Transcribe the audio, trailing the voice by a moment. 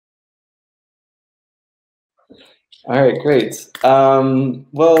All right, great. Hi,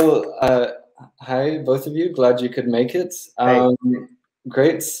 both of you. Glad you could make it.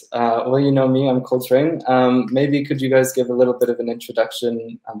 Great. Well, you know me, I'm Coltrane. Maybe could you guys give a little bit of an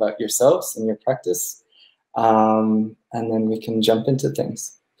introduction about yourselves and your practice? And then we can jump into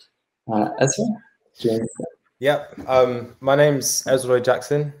things. Ezra? Yeah, my name's Ezra Lloyd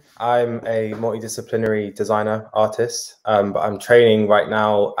Jackson. I'm a multidisciplinary designer artist, but I'm training right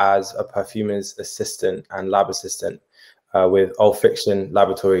now as a perfumer's assistant and lab assistant with Olfaction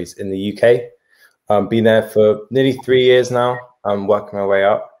Laboratories in the UK. Been there for nearly 3 years now. I'm working my way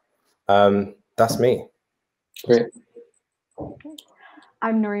up. That's me. Great.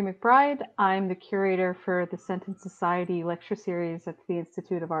 I'm Nuri McBride. I'm the curator for the Scent and Society lecture series at the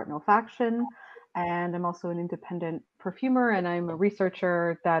Institute of Art and Olfaction. And I'm also an independent perfumer, and I'm a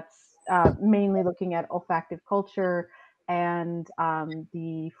researcher that's mainly looking at olfactive culture and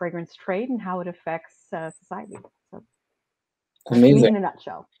the fragrance trade and how it affects society. So, amazing. Me in a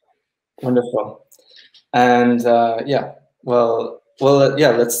nutshell. Wonderful. And yeah,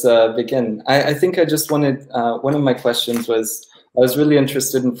 let's begin. I think I just wanted, one of my questions was, I was really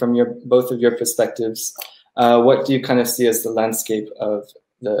interested in, from both of your perspectives, what do you kind of see as the landscape of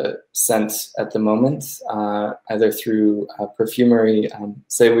the scent at the moment, either through perfumery?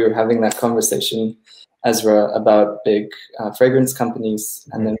 Say we were having that conversation, Ezra, about big fragrance companies,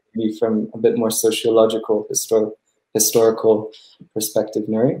 and then maybe from a bit more sociological, historical perspective,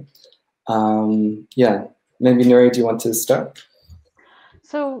 Nuri. Yeah, maybe Nuri, do you want to start?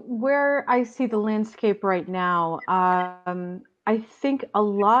 So where I see the landscape right now, I think a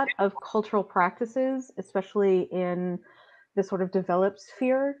lot of cultural practices, especially in the sort of developed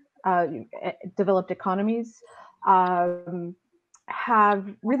sphere, developed economies, have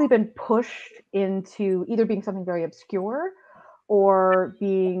really been pushed into either being something very obscure or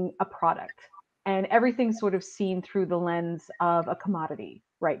being a product. And everything's sort of seen through the lens of a commodity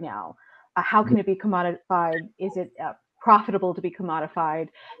right now. How can it be commodified? Is it profitable to be commodified?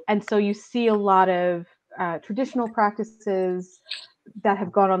 And so you see a lot of traditional practices that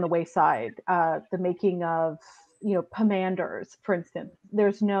have gone on the wayside. The making of, pomanders, for instance.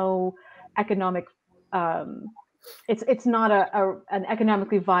 There's no economic. It's not an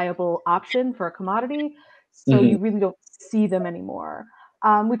economically viable option for a commodity, so you really don't see them anymore.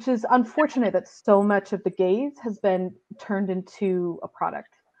 Which is unfortunate that so much of the gaze has been turned into a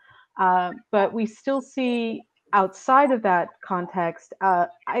product. But we still see outside of that context,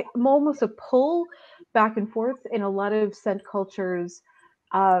 I'm almost a pull back and forth in a lot of scent cultures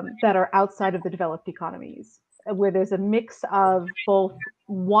that are outside of the developed economies, where there's a mix of both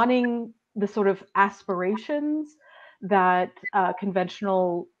wanting the sort of aspirations that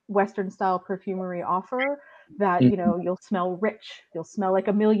conventional Western style perfumery offer, that you'll smell rich, you'll smell like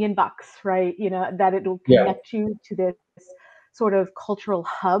 $1 million, right? That it will connect you to this sort of cultural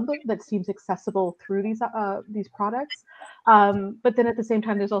hub that seems accessible through these products. But then at the same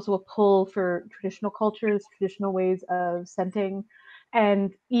time, there's also a pull for traditional cultures, traditional ways of scenting.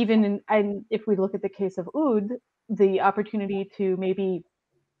 And even and if we look at the case of oud, the opportunity to maybe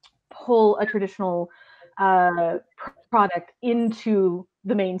pull a traditional product into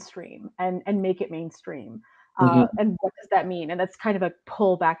the mainstream and make it mainstream. And what does that mean? And that's kind of a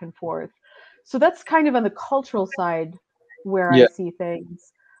pull back and forth. So that's kind of on the cultural side where I see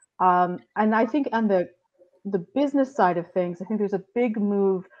things. And I think on the business side of things, I think there's a big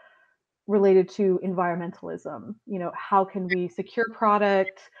move related to environmentalism. How can we secure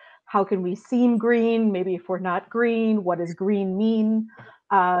product? How can we seem green? Maybe if we're not green, what does green mean?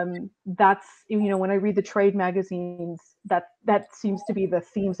 That's, when I read the trade magazines, that seems to be the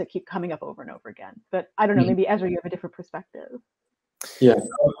themes that keep coming up over and over again. But I don't know, maybe Ezra, you have a different perspective.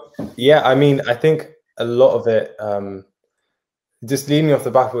 Yeah, I mean, I think a lot of it, just leaning off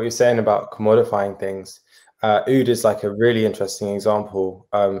the back of what you're saying about commodifying things, oud is like a really interesting example.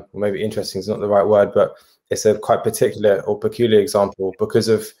 Or maybe interesting is not the right word, but it's a quite particular or peculiar example because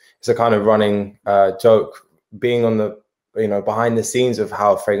of, it's a kind of running joke, being on the, behind the scenes of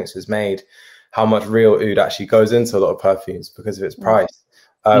how fragrance is made, how much real oud actually goes into a lot of perfumes because of its price.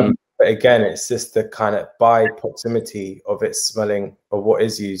 But again, it's just the kind of by proximity of it smelling, of what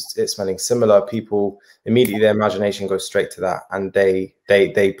is used, it's smelling similar. People immediately, their imagination goes straight to that, and they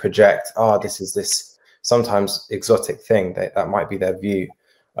project, this is this sometimes exotic thing. That might be their view.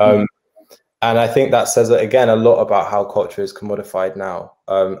 And I think that says, again, a lot about how culture is commodified now.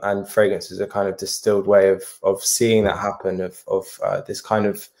 And fragrance is a kind of distilled way of seeing that happen, of this kind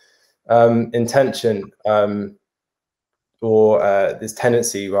of intention, or this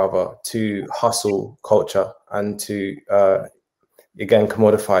tendency rather to hustle culture and to again,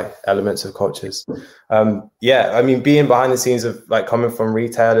 commodify elements of cultures. Yeah, I mean, being behind the scenes of like coming from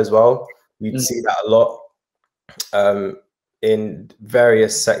retail as well, you'd see that a lot in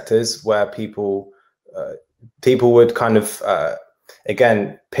various sectors where people would kind of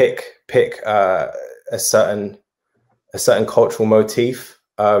again pick a certain cultural motif,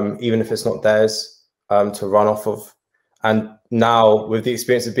 even if it's not theirs, to run off of. And now with the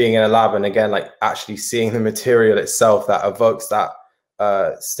experience of being in a lab and again, like actually seeing the material itself that evokes that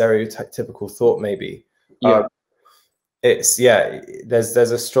stereotypical thought, maybe, it's, yeah, there's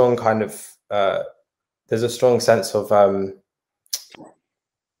a strong kind of, there's a strong sense of,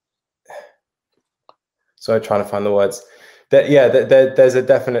 sorry, trying to find the words, that, yeah, there's a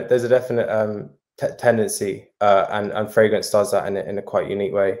definite tendency, and fragrance does that in a quite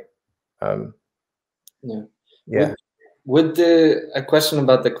unique way. Yeah. Would a question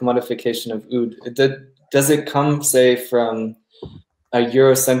about the commodification of oud, does it come, say, from a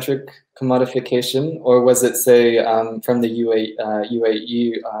Eurocentric commodification, or was it, say, from the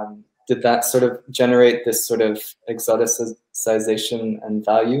UAE? Did that sort of generate this sort of exoticization and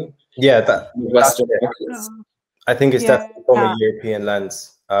value? Yeah, that Western markets. I think it's definitely from a European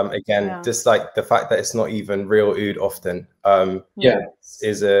lens. Again, just like the fact that it's not even real oud often,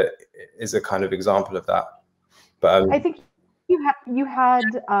 is a kind of example of that. But I think you had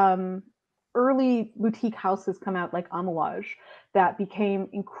early boutique houses come out like Amouage that became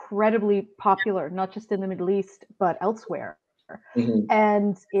incredibly popular, not just in the Middle East but elsewhere,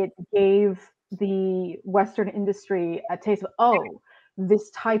 and it gave the Western industry a taste of, oh,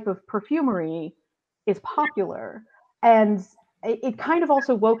 this type of perfumery is popular, and it kind of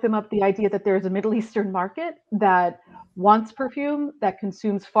also woke them up the idea that there's a Middle Eastern market that wants perfume, that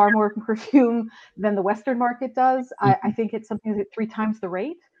consumes far more perfume than the Western market does. I think it's something like 3 times the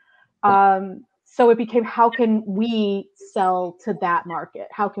rate. So it became, how can we sell to that market?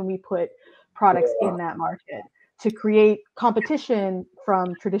 How can we put products in that market to create competition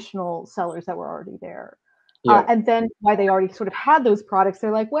from traditional sellers that were already there? And then why they already sort of had those products,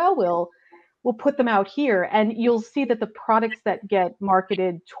 they're like, well, we'll put them out here. And you'll see that the products that get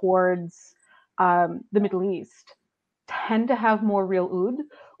marketed towards the Middle East tend to have more real oud,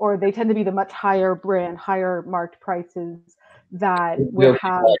 or they tend to be the much higher brand, higher marked prices that will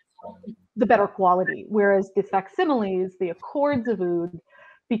have the better quality. Whereas the facsimiles, the accords of oud,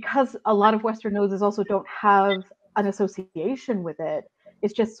 because a lot of Western noses also don't have an association with it,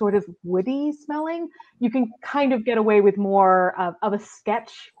 it's just sort of woody smelling, you can kind of get away with more of a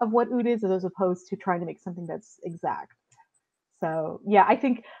sketch of what oud is, as opposed to trying to make something that's exact. So yeah, I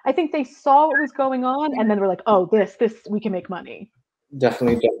think they saw what was going on, and then they were like, oh, this we can make money.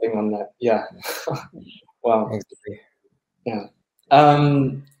 Definitely jumping on that. Yeah. Wow. Yeah.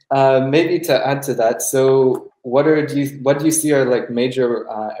 Maybe to add to that, so what do you see are like major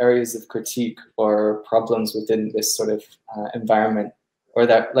areas of critique or problems within this sort of environment, or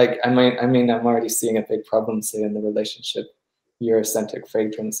that, like, I mean I'm already seeing a big problem, say, in the relationship Eurocentric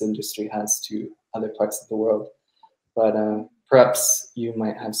fragrance industry has to other parts of the world, but perhaps you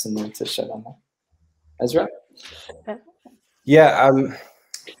might have some more to shed on that. Ezra? Yeah,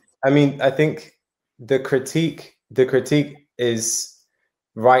 I mean, I think the critique is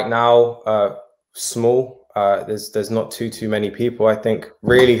right now small. There's not too many people, I think,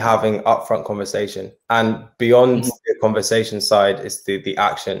 really having upfront conversation, and beyond the conversation side is the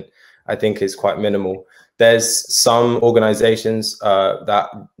action, I think, is quite minimal. There's some organizations that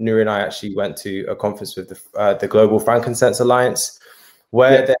Nuri and I actually went to a conference with, the Global Frankincense Alliance,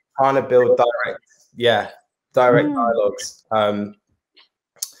 where they're trying to build direct dialogues, and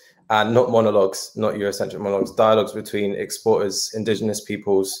not monologues, not Eurocentric monologues, dialogues between exporters, indigenous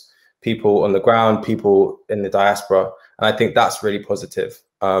peoples, people on the ground, people in the diaspora. And I think that's really positive.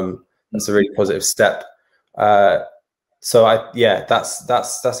 That's a really positive step. So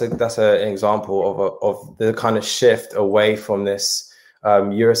that's an example of the kind of shift away from this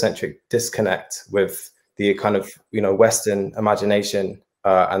Eurocentric disconnect with the kind of, Western imagination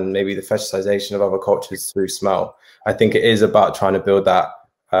and maybe the fetishization of other cultures through smell. I think it is about trying to build that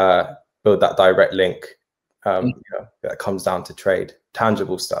direct link that comes down to trade,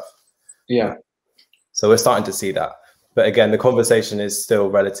 tangible stuff. Yeah. So we're starting to see that. But again, the conversation is still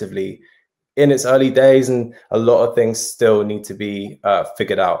relatively in its early days, and a lot of things still need to be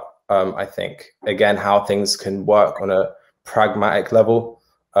figured out. I think, again, how things can work on a pragmatic level,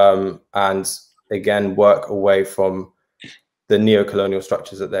 and again, work away from the neo-colonial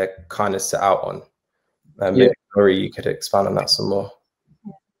structures that they're kind of set out on. Maybe Nuri, you could expand on that some more.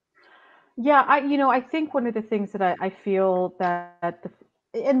 Yeah, I think one of the things that I feel that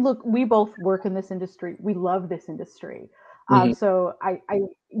and look, we both work in this industry. We love this industry. So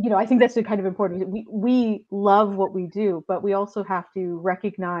I think that's kind of important. We love what we do, but we also have to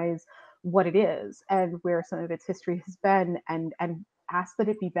recognize what it is and where some of its history has been, and ask that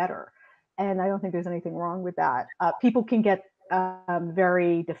it be better. And I don't think there's anything wrong with that. People can get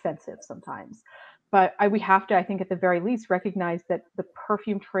very defensive sometimes, but we have to, I think, at the very least, recognize that the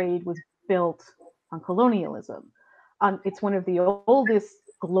perfume trade was built on colonialism. It's one of the oldest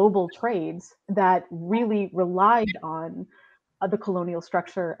global trades that really relied on the colonial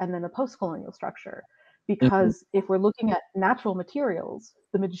structure and then the post-colonial structure. Because if we're looking at natural materials,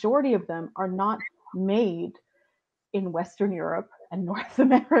 the majority of them are not made in Western Europe and North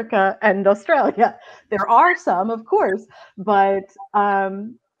America and Australia. There are some, of course, but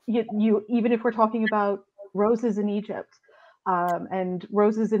you even if we're talking about roses in Egypt and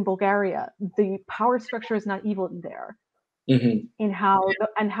roses in Bulgaria, the power structure is not even there in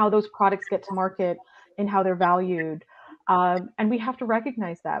how those products get to market and how they're valued. And we have to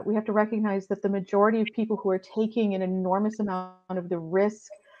recognize that. We have to recognize that the majority of people who are taking an enormous amount of the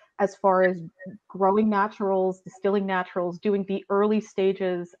risk as far as growing naturals, distilling naturals, doing the early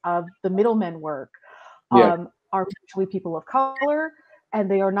stages of the middlemen work, are usually people of color,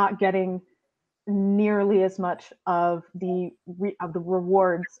 and they are not getting nearly as much of the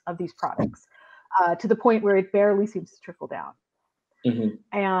rewards of these products, to the point where it barely seems to trickle down.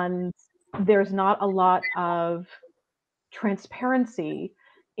 And there's not a lot of transparency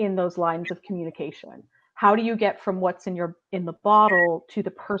in those lines of communication. How do you get from what's in the bottle to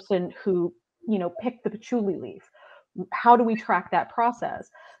the person who picked the patchouli leaf? How do we track that process?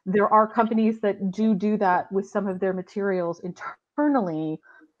 There are companies that do that with some of their materials internally,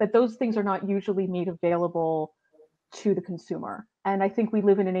 but those things are not usually made available to the consumer. And I think we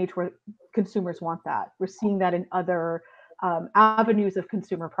live in an age where consumers want that. We're seeing that in other avenues of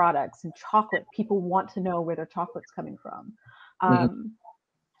consumer products. And chocolate, people want to know where their chocolate's coming from.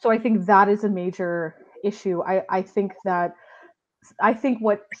 So I think that is a major issue. I think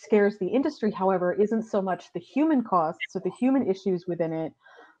what scares the industry, however, isn't so much the human costs or the human issues within it,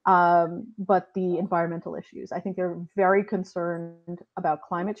 but the environmental issues. I think they're very concerned about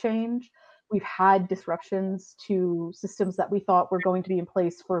climate change. We've had disruptions to systems that we thought were going to be in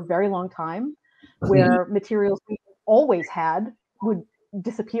place for a very long time, where materials we always had would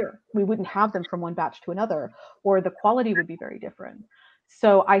disappear. We wouldn't have them from one batch to another, or the quality would be very different.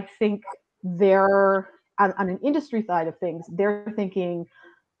 So I think they're, on an industry side of things, they're thinking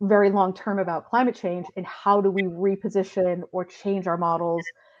very long term about climate change and how do we reposition or change our models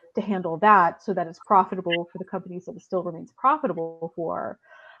to handle that so that it's profitable for the companies that it still remains profitable for.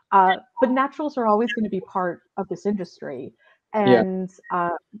 But naturals are always going to be part of this industry. And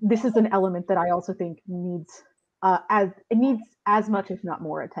this is an element that I also think needs as much, if not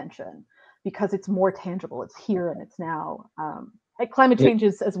more, attention, because it's more tangible. It's here and it's now. Climate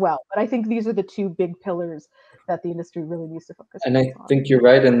changes as well, but I think these are the two big pillars that the industry really needs to focus on. And I think you're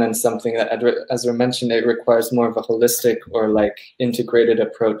right, and then something that Ezra mentioned, it requires more of a holistic or like integrated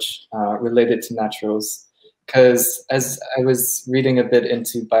approach related to naturals. Because as I was reading a bit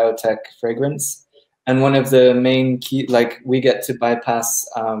into biotech fragrance, and one of the main key, like we get to bypass,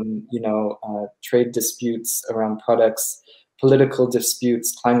 trade disputes around products, political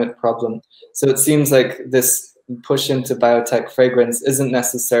disputes, climate problem. So it seems like this push into biotech fragrance isn't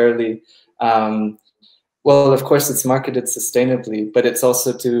necessarily, well, of course it's marketed sustainably, but it's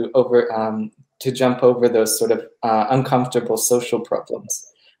also to jump over those sort of uncomfortable social problems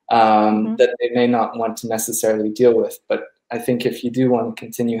that they may not want to necessarily deal with. But I think if you do want to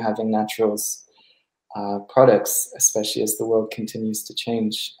continue having naturals products, especially as the world continues to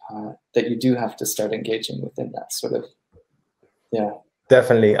change, that you do have to start engaging within that sort of,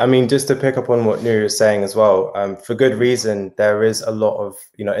 Definitely. I mean, just to pick up on what Nuri was saying as well, for good reason, there is a lot of,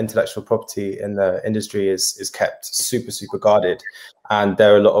 intellectual property in the industry is kept super guarded. And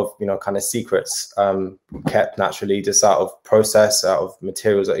there are a lot of, kind of secrets kept naturally just out of process, out of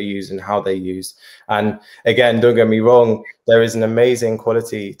materials that are used and how they're used. And again, don't get me wrong, there is an amazing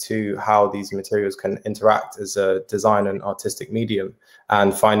quality to how these materials can interact as a design and artistic medium,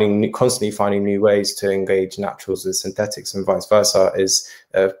 and constantly finding new ways to engage naturals with synthetics and vice versa is,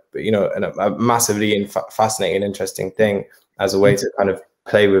 a massively fascinating and interesting thing as a way to kind of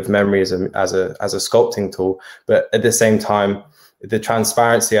play with memory as a sculpting tool. But at the same time, the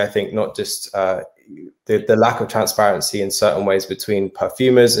transparency, I think, not just the lack of transparency in certain ways between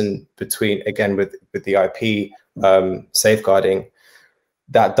perfumers and between, again, with the IP safeguarding,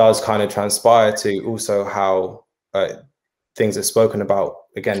 that does kind of transpire to also how things are spoken about,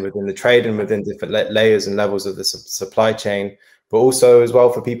 again, within the trade and within different layers and levels of the supply chain, but also as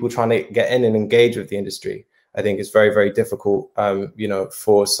well for people trying to get in and engage with the industry. I think it's very, very difficult, you know,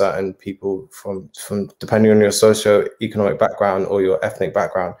 for certain people from depending on your socio-economic background or your ethnic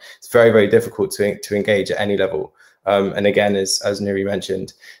background, it's very, very difficult to engage at any level. And again, as Nuri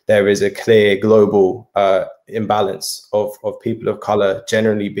mentioned, there is a clear global imbalance of people of color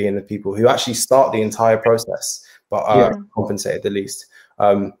generally being the people who actually start the entire process, but are compensated the least.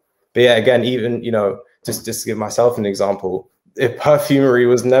 But yeah, again, even, you know, just to give myself an example, if perfumery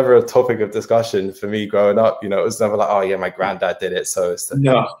was never a topic of discussion for me growing up, you know, it was never like, oh yeah, my granddad did it, so it's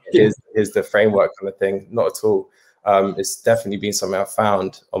here's the framework kind of thing. Not at all. It's definitely been something I've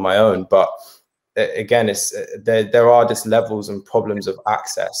found on my own, but again, it's there are just levels and problems of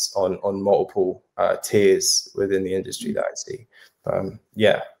access on multiple tiers within the industry that I see.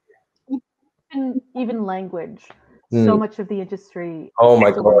 Yeah. Even language. So much of the industry still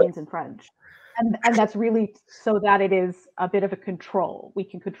remains in French. And that's really so that it is a bit of a control. We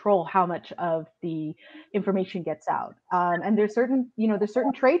can control how much of the information gets out. And there's certain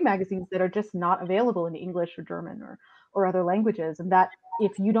trade magazines that are just not available in English or German or other languages. And that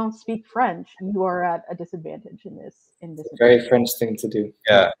if you don't speak French, you are at a disadvantage in this. Very French thing to do.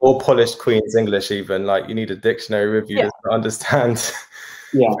 Yeah, or polished Queen's English even. Like you need a dictionary with you to understand.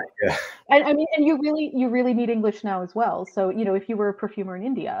 Yeah. And I mean, and you really need English now as well. So, you know, if you were a perfumer in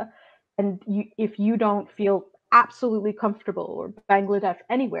India, and if you don't feel absolutely comfortable, or Bangladesh,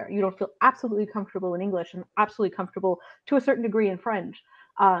 anywhere, you don't feel absolutely comfortable in English and absolutely comfortable to a certain degree in French,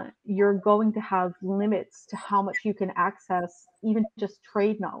 you're going to have limits to how much you can access, even just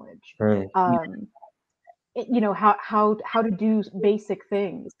trade knowledge. You know, how to do basic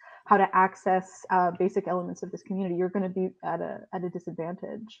things, how to access basic elements of this community. You're going to be at a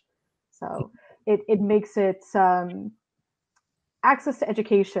disadvantage. So it makes it. Access to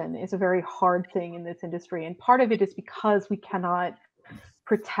education is a very hard thing in this industry. And part of it is because we cannot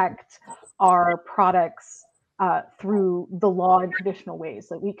protect our products through the law in traditional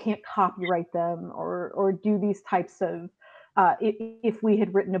ways. Like we can't copyright them or do these types of, if we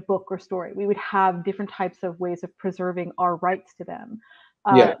had written a book or story, we would have different types of ways of preserving our rights to them.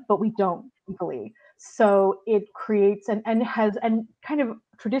 But we don't legally. So it creates and kind of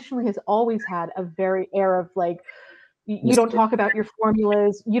traditionally has always had a very air of like, you don't talk about your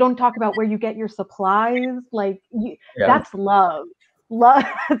formulas. You don't talk about where you get your supplies. Like that's love. Love.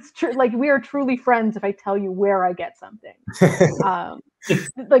 It's true. Like we are truly friends if I tell you where I get something.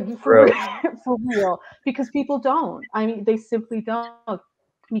 Like for real, because people don't. I mean, they simply don't,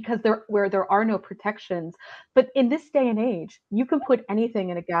 because where there are no protections. But in this day and age, you can put anything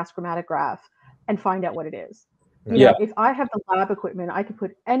in a gas chromatograph and find out what it is. You know, if I have the lab equipment, I can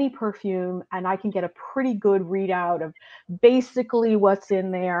put any perfume and I can get a pretty good readout of basically what's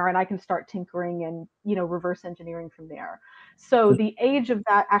in there, and I can start tinkering and, you know, reverse engineering from there. So the age of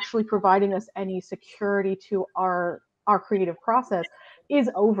that actually providing us any security to our creative process is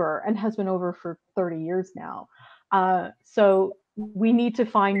over, and has been over for 30 years now. So we need to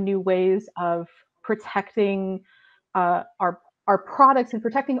find new ways of protecting our products and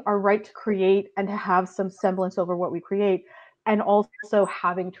protecting our right to create and to have some semblance over what we create, and also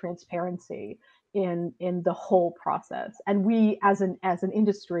having transparency in the whole process. And we as an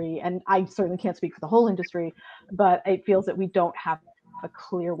industry, and I certainly can't speak for the whole industry, but it feels that we don't have a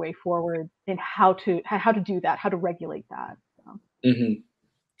clear way forward in how to do that, how to regulate that.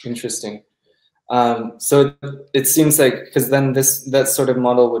 Interesting. So it seems like, because then that sort of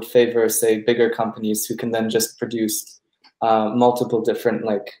model would favor, say, bigger companies who can then just produce multiple different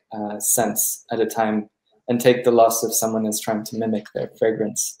scents at a time and take the loss of someone is trying to mimic their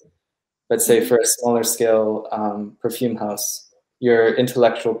fragrance. But say for a smaller scale perfume house, your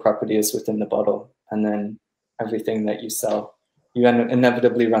intellectual property is within the bottle, and then everything that you sell, you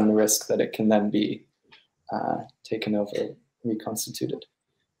inevitably run the risk that it can then be taken over, reconstituted.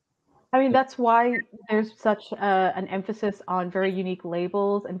 I mean, that's why there's such an emphasis on very unique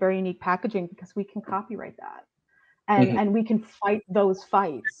labels and very unique packaging, because we can copyright that. And we can fight those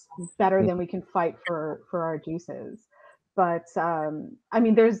fights better than we can fight for our juices. But I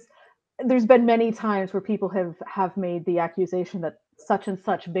mean, there's been many times where people have made the accusation that such and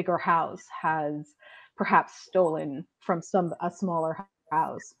such bigger house has perhaps stolen from a smaller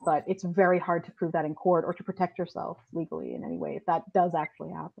house, but it's very hard to prove that in court or to protect yourself legally in any way if that does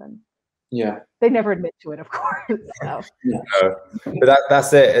actually happen. Yeah, they never admit to it, of course. So. No. But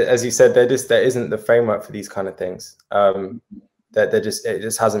that's it. As you said, there isn't the framework for these kind of things. It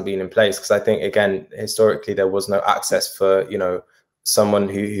just hasn't been in place, because I think, again, historically there was no access for, you know, someone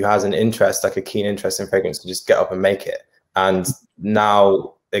who has an interest, like a keen interest in fragrance, to just get up and make it. And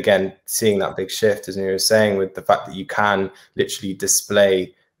now, again, seeing that big shift, as you were saying, with the fact that you can literally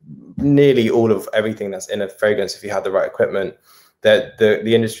display nearly all of everything that's in a fragrance, if you have the right equipment, that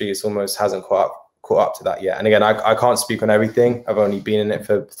the industry is almost hasn't caught up to that yet. And again, I can't speak on everything. I've only been in it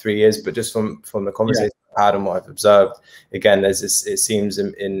for 3 years, but just from the conversation I've had and what I've observed, again, there's this, it seems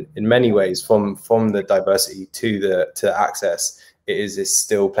in many ways from the diversity to access, is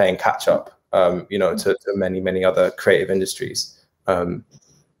still playing catch up, you know, to many other creative industries.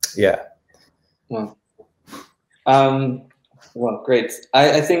 Yeah. Well, great.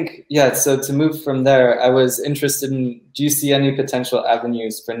 I think, yeah, so to move from there, I was interested in, do you see any potential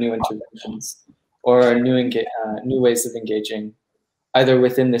avenues for new interventions or new ways of engaging, either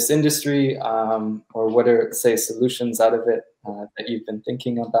within this industry or what are, say, solutions out of it that you've been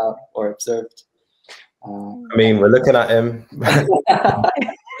thinking about or observed? I mean, we're looking at him.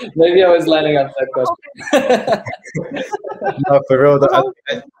 Maybe I was lining up that question. No, for real,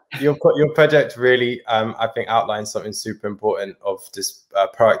 your project really, I think, outlines something super important of just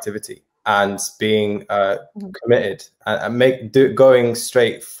proactivity and being committed and going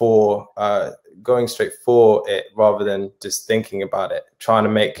straight for it rather than just thinking about it, trying to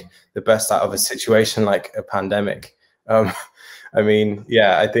make the best out of a situation like a pandemic. I mean,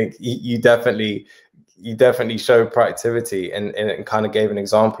 yeah, I think you definitely showed proactivity and kind of gave an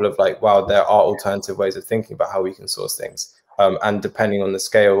example of like, wow, there are alternative ways of thinking about how we can source things. And depending on the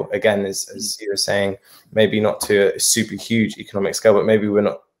scale, again, as you were saying, maybe not to a super huge economic scale, but maybe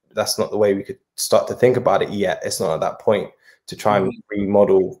that's not the way we could start to think about it yet. It's not at that point to try and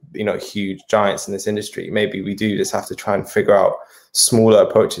remodel, you know, huge giants in this industry. Maybe we do just have to try and figure out smaller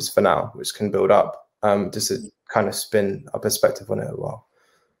approaches for now, which can build up, just to kind of spin a perspective on it as well.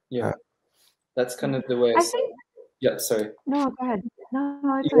 Yeah. That's kind of the way I think. Yeah, sorry. No, go ahead.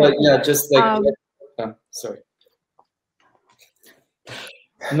 No, yeah, just like, sorry.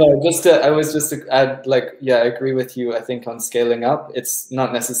 No, I was just to add, like, yeah, I agree with you. I think on scaling up, it's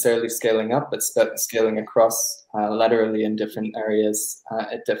not necessarily scaling up, but scaling across laterally in different areas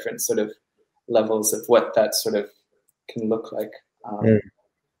at different sort of levels of what that sort of can look like.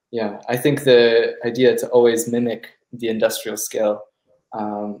 Yeah, I think the idea to always mimic the industrial scale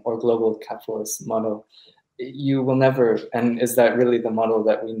or global capitalist model, you will never, and is that really the model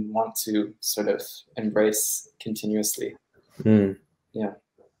that we want to sort of embrace continuously? Yeah.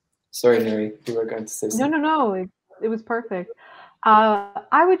 Sorry, Nuri, you were going to say something. No, it was perfect.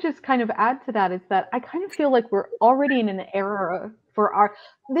 I would just kind of add to that is that I kind of feel like we're already in an era for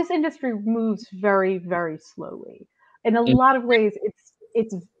this industry moves very, very slowly. In a lot of ways,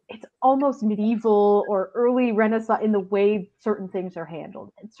 it's almost medieval or early Renaissance in the way certain things are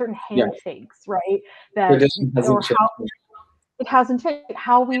handled, certain handshakes, right? That or how it hasn't changed.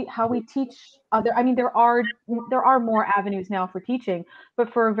 How we teach other. I mean, there are more avenues now for teaching,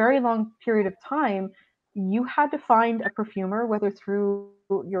 but for a very long period of time, you had to find a perfumer, whether through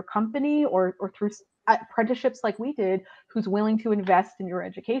your company or through apprenticeships like we did, who's willing to invest in your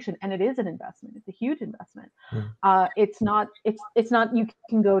education. And it is an investment. It's a huge investment. It's not you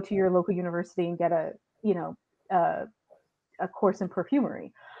can go to your local university and get a course in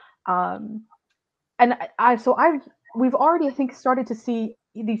perfumery. We've already, I think, started to see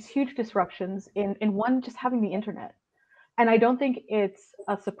these huge disruptions in one, just having the internet. And I don't think it's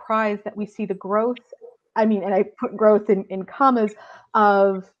a surprise that we see the growth, I mean, and I put growth in commas,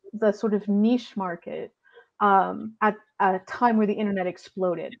 of the sort of niche market at a time where the internet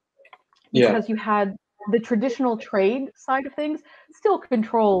exploded. Because you had the traditional trade side of things still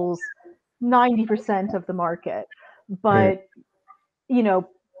controls 90% of the market. But,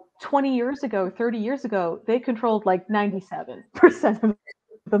 20 years ago, 30 years ago, they controlled like 97% of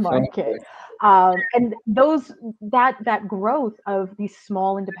the market. And that growth of these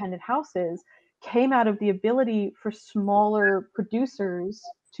small independent houses came out of the ability for smaller producers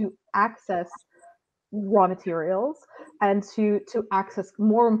to access raw materials and to access,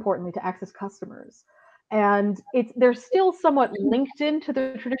 more importantly, to access customers. And they're still somewhat linked into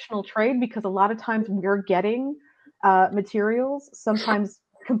the traditional trade, because a lot of times we're getting materials, sometimes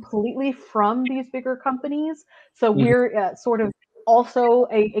completely from these bigger companies. So we're sort of also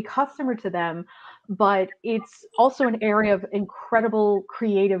a customer to them, but it's also an area of incredible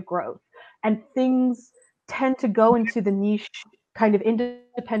creative growth. And things tend to go into the niche kind of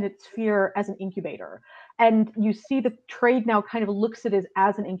independent sphere as an incubator. And you see the trade now kind of looks at it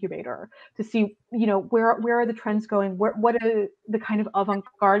as an incubator to see, where are the trends going? What are the kind of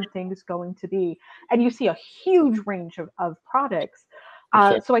avant-garde things going to be? And you see a huge range of products.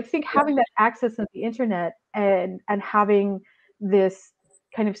 So I think having that access of the internet and having this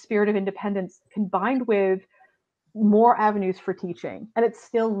kind of spirit of independence combined with more avenues for teaching, and it's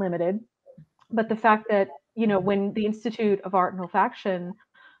still limited, but the fact that, when the Institute of Art and Olfaction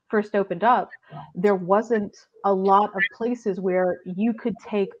first opened up, there wasn't a lot of places where you could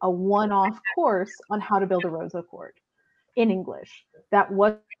take a one-off course on how to build a rose accord in English. That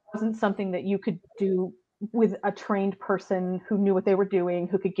wasn't something that you could do with a trained person who knew what they were doing,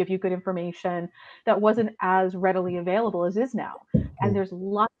 who could give you good information. That wasn't as readily available as is now. And there's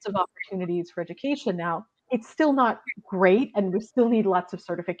lots of opportunities for education now. It's still not great, and we still need lots of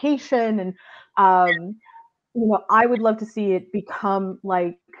certification. And you know, I would love to see it become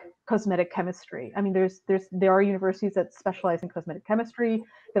like cosmetic chemistry. I mean, there are universities that specialize in cosmetic chemistry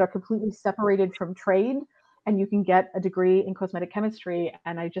that are completely separated from trade, and you can get a degree in cosmetic chemistry.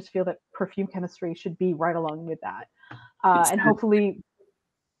 And I just feel that perfume chemistry should be right along with that. And hopefully,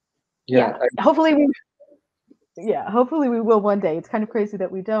 hopefully we will one day. It's kind of crazy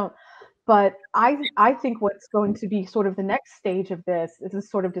that we don't. But I think what's going to be sort of the next stage of this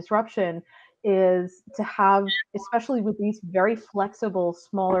sort of disruption is to have, especially with these very flexible,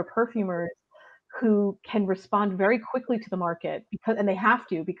 smaller perfumers who can respond very quickly to the market, and they have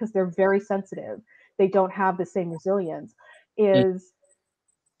to, because they're very sensitive. They don't have the same resilience, is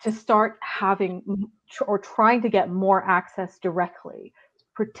to start having or trying to get more access directly,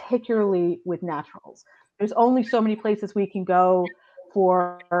 particularly with naturals. There's only so many places we can go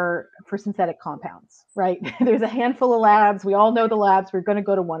for synthetic compounds, right? There's a handful of labs. We all know the labs. We're going to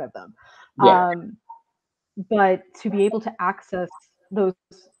go to one of them. Yeah. But to be able to access those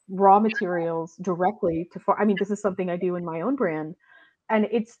raw materials directly I mean, this is something I do in my own brand, and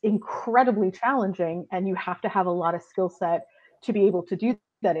it's incredibly challenging, and you have to have a lot of skill set to be able to do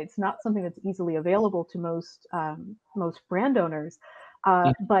that. It's not something that's easily available to most brand owners,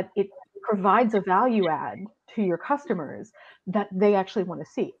 but it provides a value add to your customers that they actually want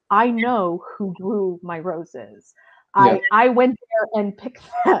to see. I know who grew my roses. Yeah. I went there and picked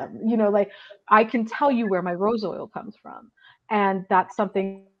them, you know, like I can tell you where my rose oil comes from. And that's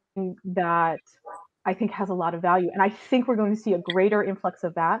something that I think has a lot of value. And I think we're going to see a greater influx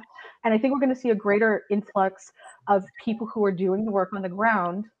of that. And I think we're going to see a greater influx of people who are doing the work on the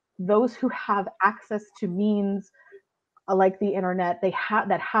ground, those who have access to means like the internet,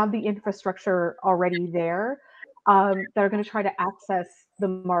 that have the infrastructure already there, that are going to try to access the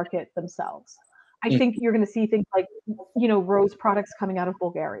market themselves. I think you're going to see things like, you know, rose products coming out of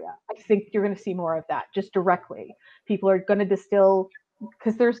Bulgaria. I think you're going to see more of that just directly. People are going to distill,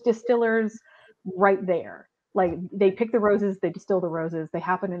 because there's distillers right there. Like they pick the roses, they distill the roses. They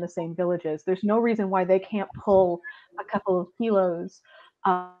happen in the same villages. There's no reason why they can't pull a couple of kilos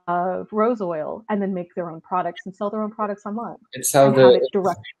of rose oil and then make their own products and sell their own products online. It's how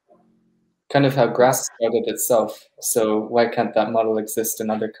kind of how grass started itself. So why can't that model exist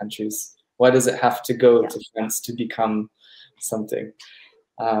in other countries? Why does it have to go to France to become something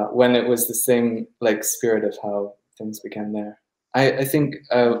when it was the same like spirit of how things began there? I think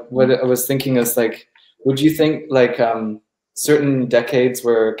what I was thinking is like, would you think like certain decades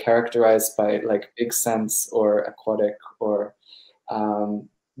were characterized by like big scents or aquatic, or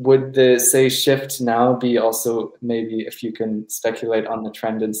would the say shift now be also, maybe if you can speculate on the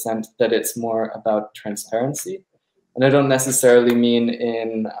trend in scent, that it's more about transparency? And I don't necessarily mean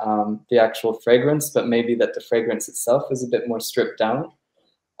in the actual fragrance, but maybe that the fragrance itself is a bit more stripped down.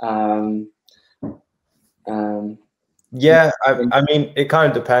 Yeah, I mean, it kind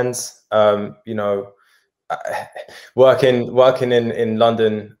of depends. You know, working in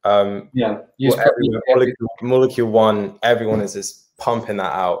London, molecule one, everyone is just pumping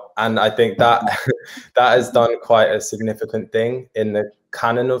that out, and I think that that has done quite a significant thing in the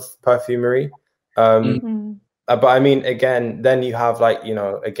canon of perfumery. But I mean, again, then you have like, you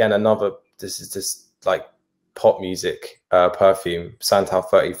know, again, this is just like pop music, perfume, Santal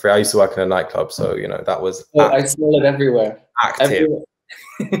 33. I used to work in a nightclub, so, you know, that was I smell it everywhere. Active. Everywhere.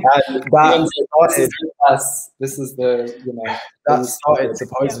 This is the, you know, that started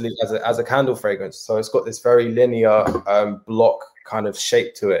supposedly as a candle fragrance. So it's got this very linear block kind of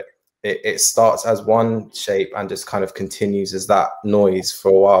shape to it. It starts as one shape and just kind of continues as that noise for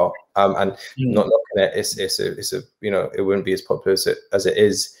a while. And not looking at it, it's a you know, it wouldn't be as popular as it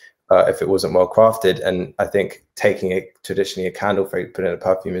is if it wasn't well crafted. And I think taking traditionally a candle fragrance, putting in a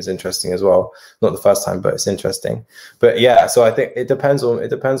perfume is interesting as well. Not the first time, but it's interesting. But yeah, so I think it depends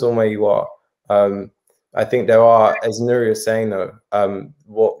on where you are. I think there are, as Nuri is saying though,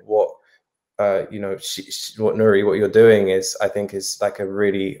 you know, what Nuri, what you're doing is, I think, is like a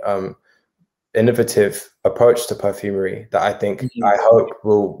really innovative approach to perfumery that I think I hope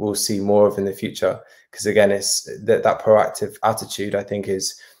we'll see more of in the future. Because again, it's that proactive attitude, I think,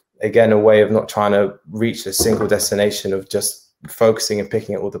 is again a way of not trying to reach a single destination of just focusing and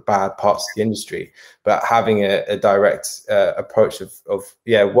picking at all the bad parts of the industry, but having a direct approach of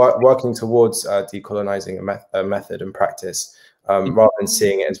working towards decolonizing a method and practice, rather than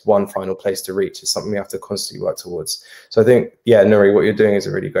seeing it as one final place to reach. Is something we have to constantly work towards. So I think, yeah, Nuri, what you're doing is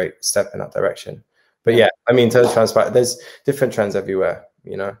a really great step in that direction. But yeah, I mean, in terms of transparent, there's different trends everywhere,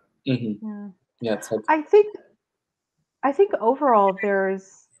 you know. Yeah, I think overall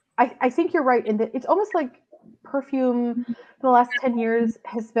there's, I think you're right in that it's almost like perfume for the last 10 years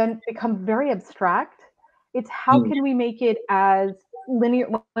has become very abstract. It's how can we make it as linear,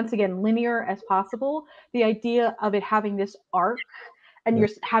 once again, linear as possible. The idea of it having this arc and you're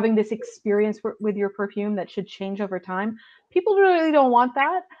having this experience with your perfume that should change over time. People really don't want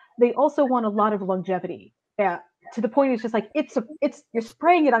that. They also want a lot of longevity. Yeah. To the point, it's just like, you're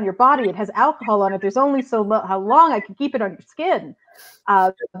spraying it on your body. It has alcohol on it. There's only how long I can keep it on your skin.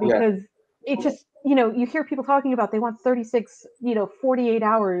 Because it just, you hear people talking about, they want 36, 48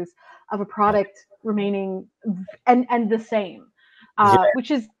 hours of a product remaining and the same,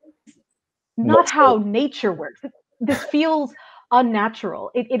 which is not how nature works. This feels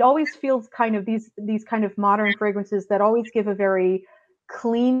unnatural. It always feels kind of these kind of modern fragrances that always give a very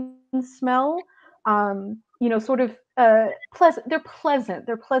clean smell. Sort of pleasant. They're pleasant.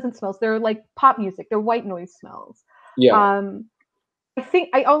 They're pleasant smells. They're like pop music. They're white noise smells.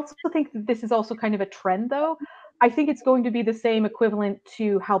 I also think that this is also kind of a trend, though. I think it's going to be the same equivalent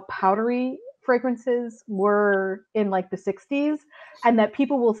to how powdery fragrances were in like the 60s, and that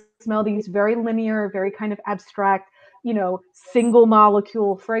people will smell these very linear, very kind of abstract, single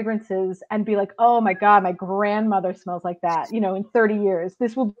molecule fragrances and be like, oh my God, my grandmother smells like that. In 30 years,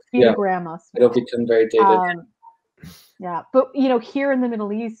 this will be the grandma smell. It'll become very dated. But here in the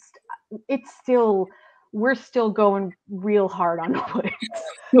Middle East, we're still going real hard on woods.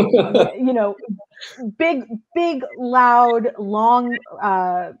 Big, loud, long,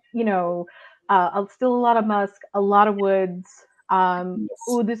 still a lot of musk, a lot of woods.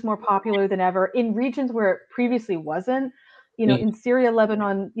 Oud is more popular than ever in regions where it previously wasn't. In Syria,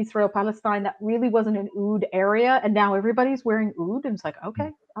 Lebanon, Israel, Palestine, that really wasn't an oud area, and now everybody's wearing oud, and it's like,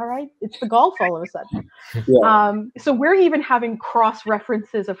 okay, all right, it's the Gulf all of a sudden. So we're even having cross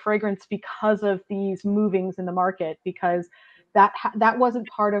references of fragrance because of these movings in the market, because that wasn't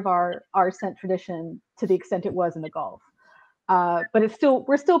part of our scent tradition to the extent it was in the Gulf. But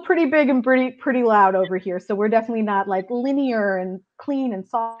we're still pretty big and pretty loud over here. So we're definitely not like linear and clean and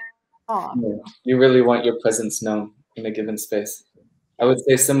soft. Yeah. You really want your presence known in a given space. I would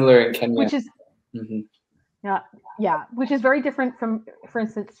say similar in Kenya. Which is, which is very different from, for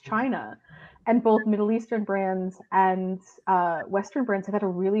instance, China. And both Middle Eastern brands and Western brands have had a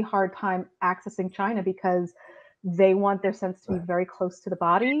really hard time accessing China because they want their scents to be very close to the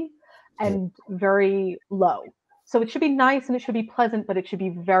body and very low. So it should be nice and it should be pleasant, but it should be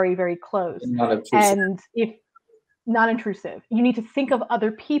very, very close. And if not intrusive, you need to think of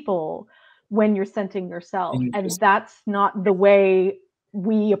other people when you're scenting yourself. And that's not the way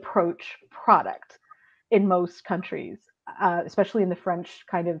we approach product in most countries, especially in the French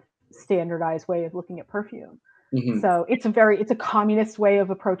kind of standardized way of looking at perfume. So it's a communist way of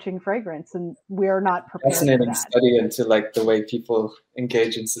approaching fragrance, and we're not prepared. Fascinating study into like the way people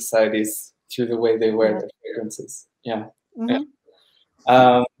engage in societies through the way they wear their fragrances. Well,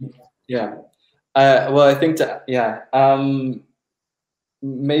 I think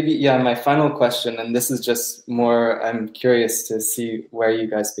my final question, and this is just more, I'm curious to see where you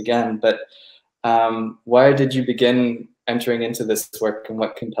guys began, but why did you begin entering into this work, and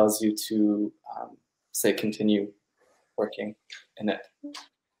what compels you to say continue working in it?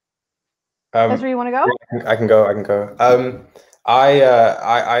 Ezra, you want to go? I can go.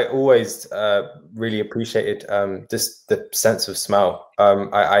 I always really appreciated just the sense of smell.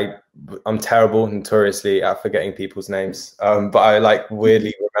 I'm terrible, notoriously, at forgetting people's names. But I like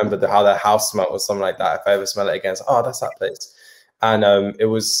weirdly remember how their house smelled or something like that. If I ever smell it again, oh, that's that place. And it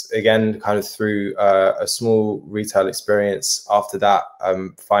was again kind of through a small retail experience. After that,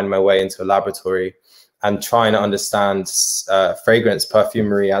 finding my way into a laboratory and trying to understand fragrance,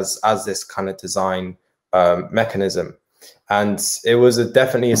 perfumery as this kind of design mechanism. And it was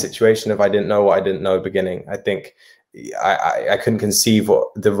definitely a situation of I didn't know what I didn't know at the beginning. I think I couldn't conceive what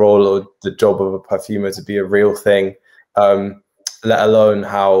the role or the job of a perfumer to be a real thing, let alone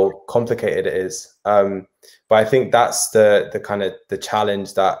how complicated it is. But I think that's the kind of the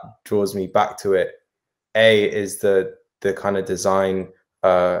challenge that draws me back to it. A is the kind of design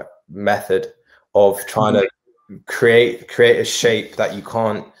method of trying to create a shape that you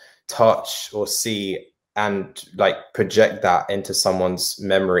can't touch or see and like project that into someone's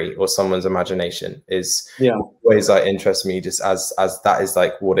memory or someone's imagination is always like interests me, just as that is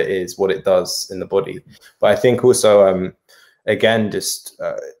like what it is, what it does in the body. But I think also again, just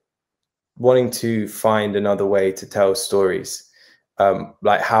wanting to find another way to tell stories,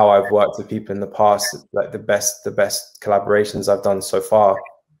 like how I've worked with people in the past, like the best collaborations I've done so far.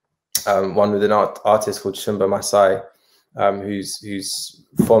 One with an artist called Shumba Masai, who's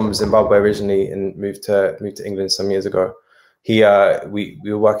from Zimbabwe originally and moved to England some years ago. We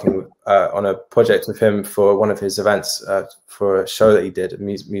were working on a project with him for one of his events, for a show that he did, a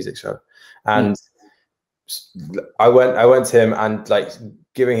music show, and I went to him and like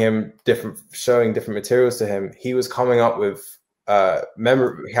showing different materials to him. He was coming up with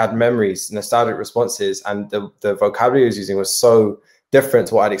he had memories, nostalgic responses, and the vocabulary he was using was so different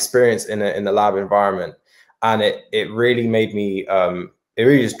to what I'd experienced in the lab environment. And it really made me, it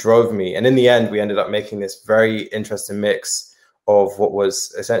really just drove me. And in the end, we ended up making this very interesting mix of what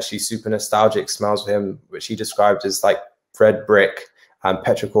was essentially super nostalgic smells for him, which he described as like red brick and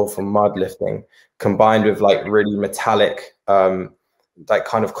petrichor from mud lifting, combined with like really metallic, like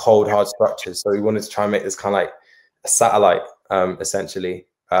kind of cold, hard structures. So we wanted to try and make this kind of like a satellite, essentially,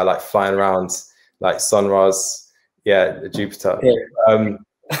 like flying around like Sunrise, Jupiter.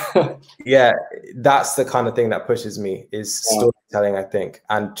 Yeah, that's the kind of thing that pushes me, is storytelling, I think,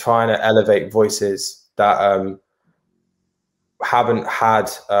 and trying to elevate voices that haven't had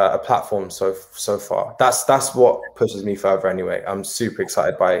a platform so far. That's what pushes me further anyway. I'm super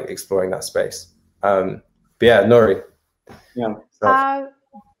excited by exploring that space. But yeah, Nuri. Yeah.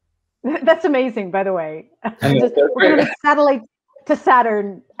 That's amazing, by the way. We're going to satellite to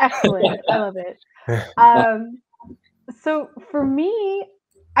Saturn. Excellent. I love it. So for me,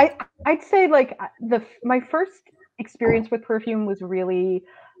 I'd say like my first experience with perfume was really,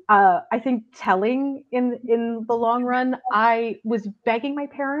 I think, telling in the long run. I was begging my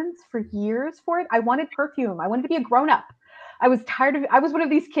parents for years for it. I wanted perfume. I wanted to be a grown-up. I was tired of it. I was one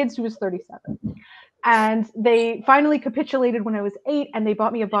of these kids who was 37. And they finally capitulated when I was 8, and they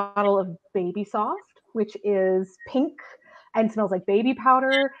bought me a bottle of Baby Soft, which is pink and smells like baby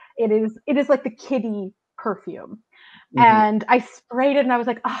powder. It is like the kiddie perfume. And I sprayed it and I was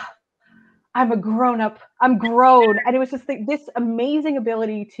like, I'm a grown-up. I'm grown. And it was just this amazing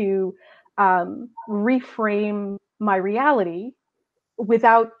ability to reframe my reality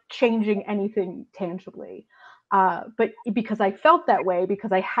without changing anything tangibly. But because I felt that way,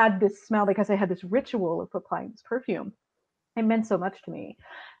 because I had this smell, because I had this ritual of applying this perfume, it meant so much to me.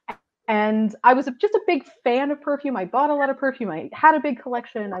 And I was just a big fan of perfume. I bought a lot of perfume. I had a big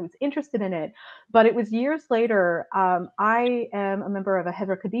collection. I was interested in it. But it was years later. I am a member of a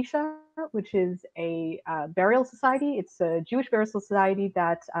Hedra Kadisha, which is a burial society. It's a Jewish burial society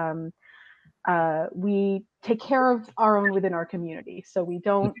that we take care of our own within our community. So we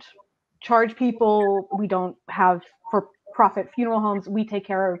don't charge people. We don't have for-profit funeral homes. We take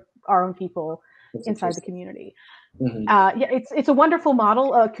care of our own people inside the community. It's a wonderful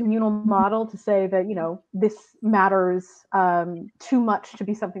model, a communal model, to say that, you know, this matters too much to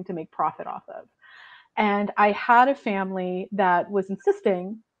be something to make profit off of. And I had a family that was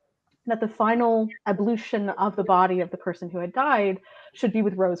insisting that the final ablution of the body of the person who had died should be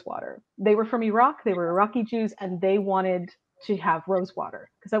with rose water. They were from Iraq. They were Iraqi Jews, and they wanted to have rose water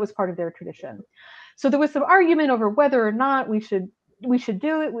because that was part of their tradition. So there was some argument over whether or not we should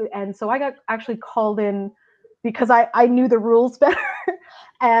do it. And so I got actually called in because I knew the rules better.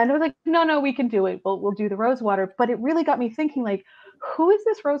 And I was like, no, we can do it. We'll do the rose water. But it really got me thinking, like, who is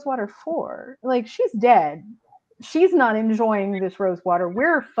this rose water for? Like, she's dead. She's not enjoying this rose water.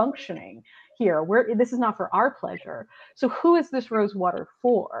 We're functioning here. This is not for our pleasure. So who is this rose water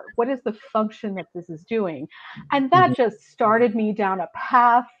for? What is the function that this is doing? And that just started me down a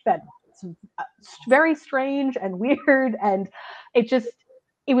path that's very strange and weird. And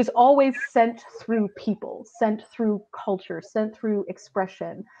it was always sent through people, sent through culture, sent through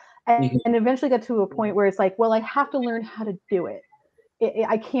expression. And eventually got to a point where it's like, well, I have to learn how to do it.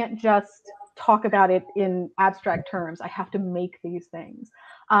 I can't just talk about it in abstract terms. I have to make these things.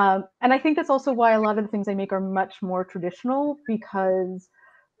 And I think that's also why a lot of the things I make are much more traditional, because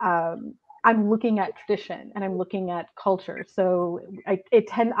I'm looking at tradition and I'm looking at culture. So I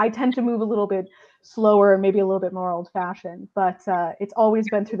tend to move a little bit slower, maybe a little bit more old-fashioned, but it's always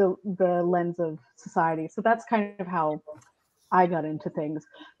been through the lens of society. So that's kind of how I got into things,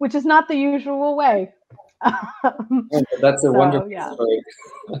 which is not the usual way. That's a wonderful story.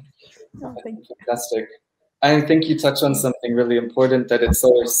 Oh, thank you. Fantastic. I think you touched on something really important, that it's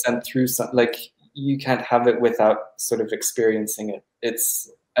always sent through like you can't have it without sort of experiencing it.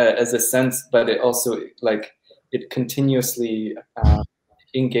 It's as a sense, but it also like it continuously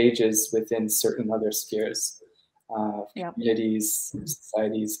engages within certain other spheres, communities,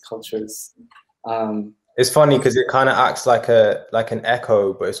 societies, cultures. It's funny because it kind of acts like an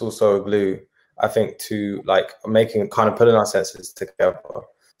echo, but it's also a glue, I think, to like making kind of putting our senses together.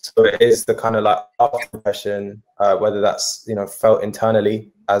 So it is the kind of like after impression, whether that's, you know, felt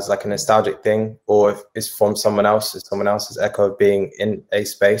internally as like a nostalgic thing, or if it's from someone else's echo of being in a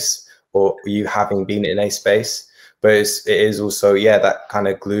space, or you having been in a space. But it is also, yeah, that kind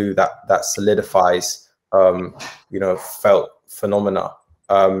of glue that solidifies, you know, felt phenomena.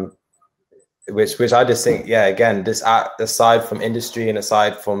 Which I just think, yeah, again, this aside from industry and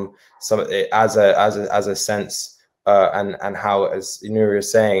aside from some as a sense, and how, as Nuri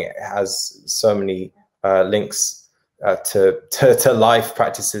was saying, it has so many links to life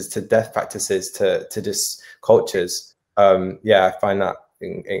practices, to death practices, to just cultures. Yeah, I find that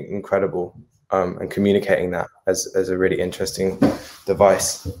incredible, and communicating that as a really interesting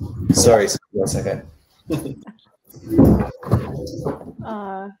device. Sorry, 1 second.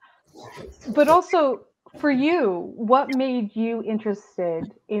 But also for you, what made you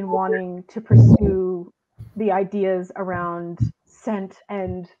interested in wanting to pursue the ideas around scent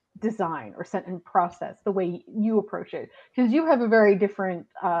and design, or scent and process, the way you approach it? Because you have a very different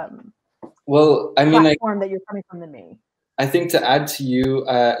well, I mean, platform that you're coming from than me. I think to add to you,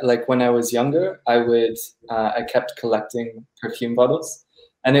 like when I was younger, I kept collecting perfume bottles,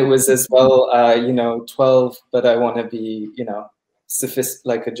 and it was as well, you know, 12, but I want to be, you know,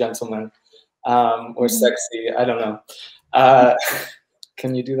 like a gentleman, or sexy. I don't know.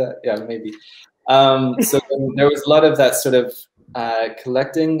 Can you do that? Yeah, maybe. So there was a lot of that sort of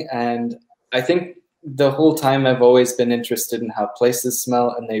collecting, and I think the whole time I've always been interested in how places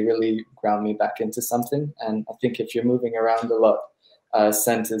smell, and they really ground me back into something. And I think if you're moving around a lot,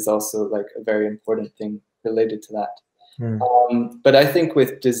 scent is also like a very important thing related to that. But I think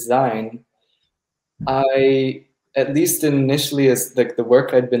with design, at least initially, as like the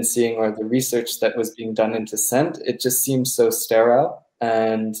work I'd been seeing or the research that was being done into scent, it just seems so sterile.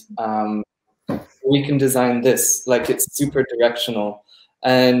 And we can design this, like it's super directional.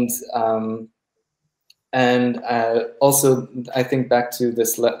 And also, I think back to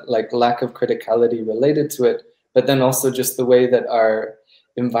this like lack of criticality related to it, but then also just the way that our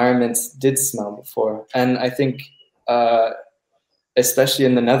environments did smell before. And I think, especially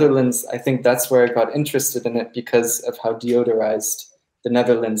in the Netherlands, I think that's where I got interested in it, because of how deodorized the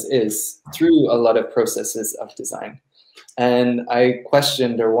Netherlands is through a lot of processes of design. And I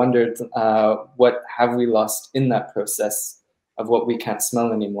questioned or wondered, what have we lost in that process of what we can't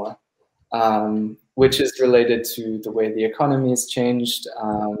smell anymore? Which is related to the way the economies changed,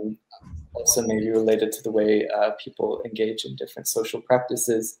 also maybe related to the way people engage in different social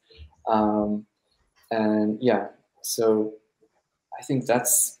practices. And yeah, so I think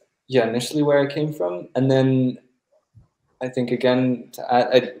that's, yeah, initially where I came from. And then I think, again, to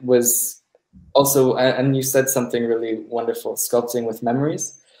add, it was also, and you said something really wonderful, sculpting with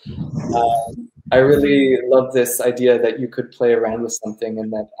memories. I really love this idea that you could play around with something,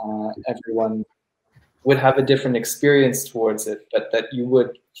 and that everyone would have a different experience towards it, but that you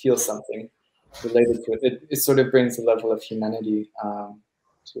would feel something related to it. It sort of brings a level of humanity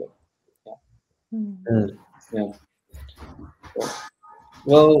to it. Yeah. Yeah.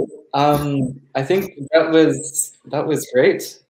 Well, I think that was great.